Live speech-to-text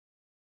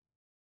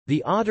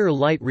The Otter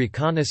Light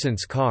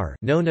Reconnaissance Car,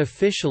 known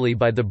officially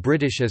by the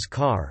British as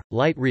Car,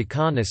 Light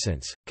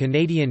Reconnaissance,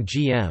 Canadian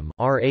GM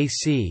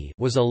 (RAC),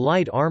 was a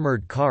light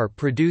armoured car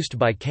produced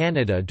by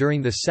Canada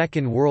during the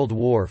Second World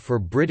War for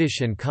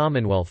British and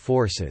Commonwealth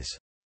forces.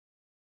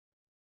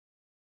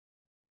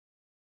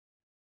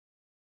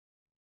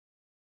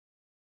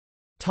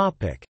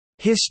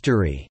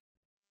 History.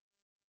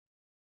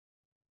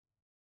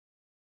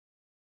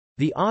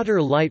 The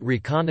Otter Light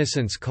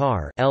Reconnaissance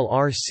Car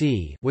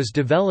 (LRC) was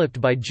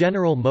developed by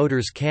General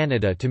Motors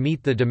Canada to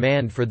meet the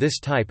demand for this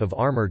type of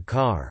armoured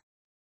car.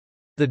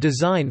 The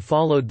design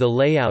followed the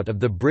layout of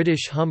the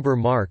British Humber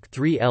Mark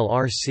III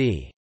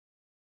LRC.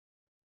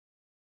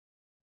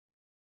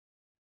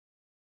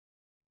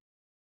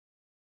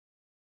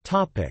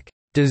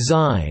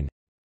 Design.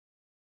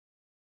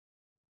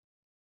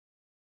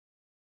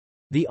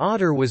 The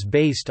Otter was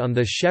based on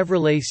the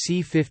Chevrolet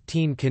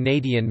C-15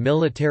 Canadian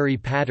military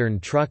pattern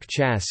truck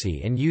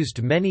chassis and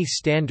used many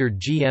standard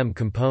GM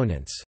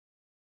components.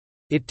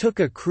 It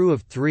took a crew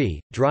of 3,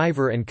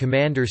 driver and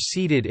commander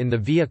seated in the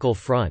vehicle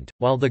front,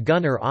 while the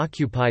gunner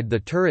occupied the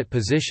turret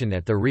position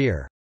at the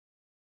rear.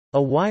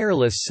 A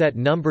wireless set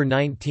number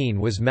 19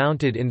 was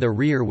mounted in the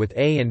rear with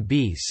A and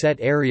B set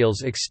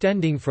aerials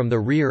extending from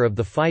the rear of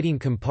the fighting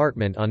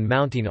compartment on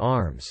mounting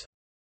arms.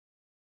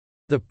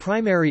 The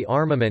primary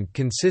armament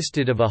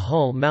consisted of a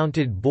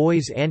hull-mounted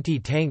Boys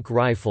anti-tank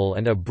rifle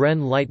and a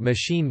Bren light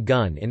machine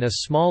gun in a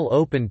small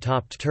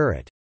open-topped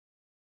turret.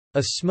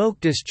 A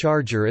smoke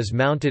discharger is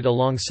mounted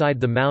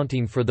alongside the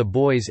mounting for the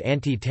Boys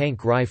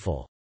anti-tank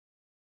rifle.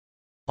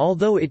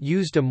 Although it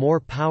used a more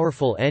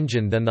powerful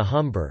engine than the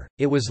Humber,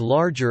 it was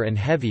larger and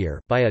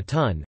heavier by a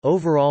ton.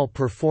 Overall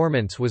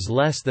performance was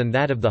less than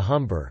that of the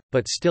Humber,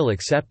 but still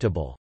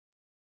acceptable.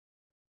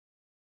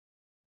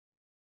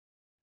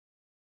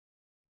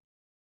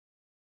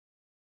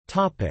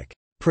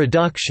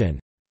 Production.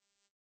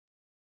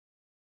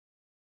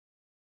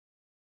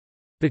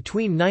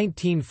 Between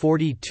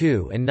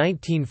 1942 and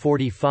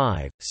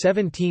 1945,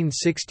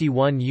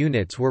 1761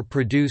 units were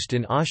produced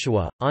in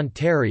Oshawa,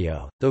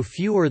 Ontario, though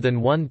fewer than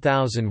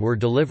 1,000 were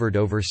delivered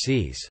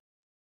overseas.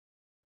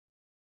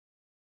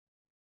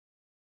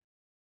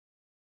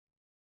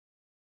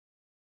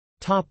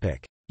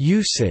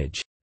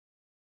 Usage.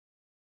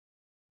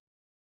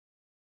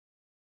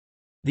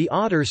 The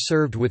Otter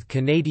served with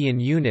Canadian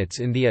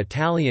units in the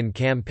Italian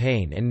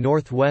campaign and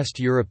Northwest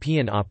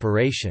European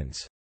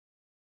operations.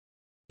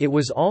 It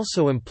was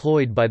also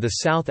employed by the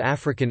South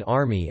African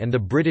Army and the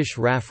British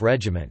RAF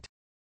Regiment.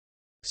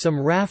 Some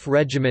RAF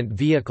Regiment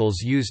vehicles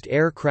used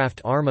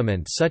aircraft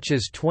armament such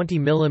as 20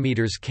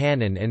 mm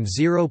cannon and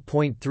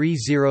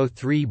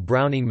 0.303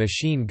 Browning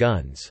machine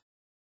guns.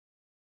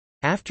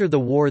 After the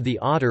war, the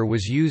Otter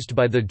was used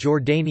by the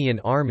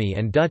Jordanian Army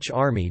and Dutch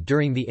Army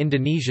during the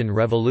Indonesian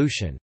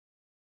Revolution.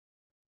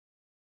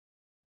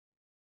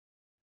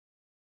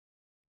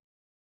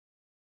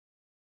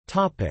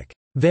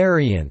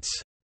 Variants.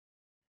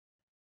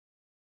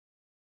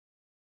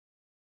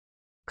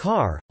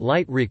 Car,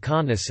 Light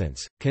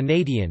Reconnaissance,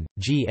 Canadian,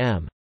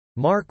 GM.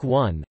 Mark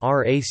I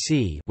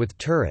RAC with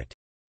turret.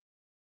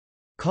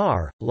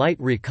 Car, Light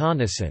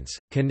Reconnaissance,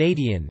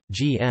 Canadian,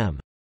 GM.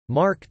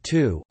 Mark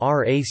II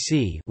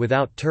RAC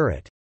without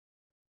turret.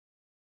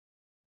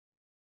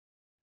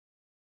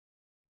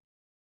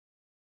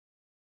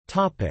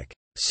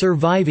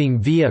 Surviving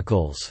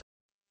vehicles.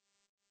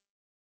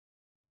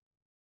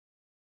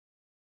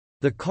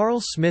 The Carl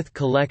Smith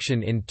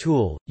Collection in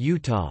Toole,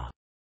 Utah.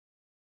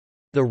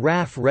 The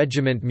RAF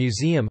Regiment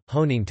Museum,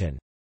 Honington.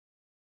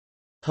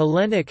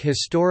 Hellenic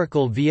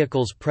Historical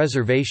Vehicles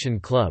Preservation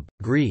Club,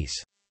 Greece.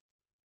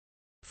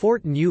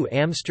 Fort New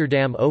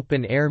Amsterdam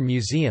Open Air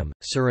Museum,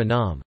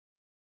 Suriname.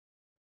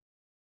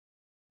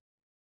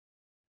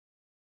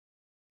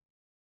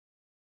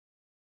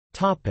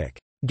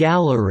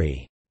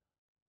 Gallery.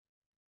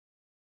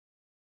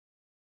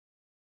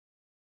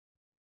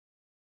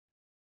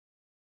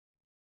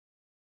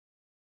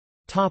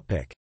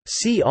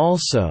 See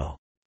also: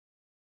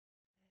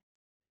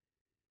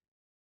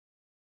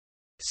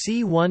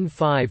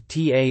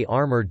 C-15TA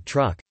armoured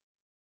truck,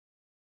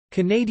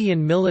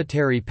 Canadian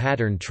military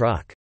pattern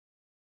truck.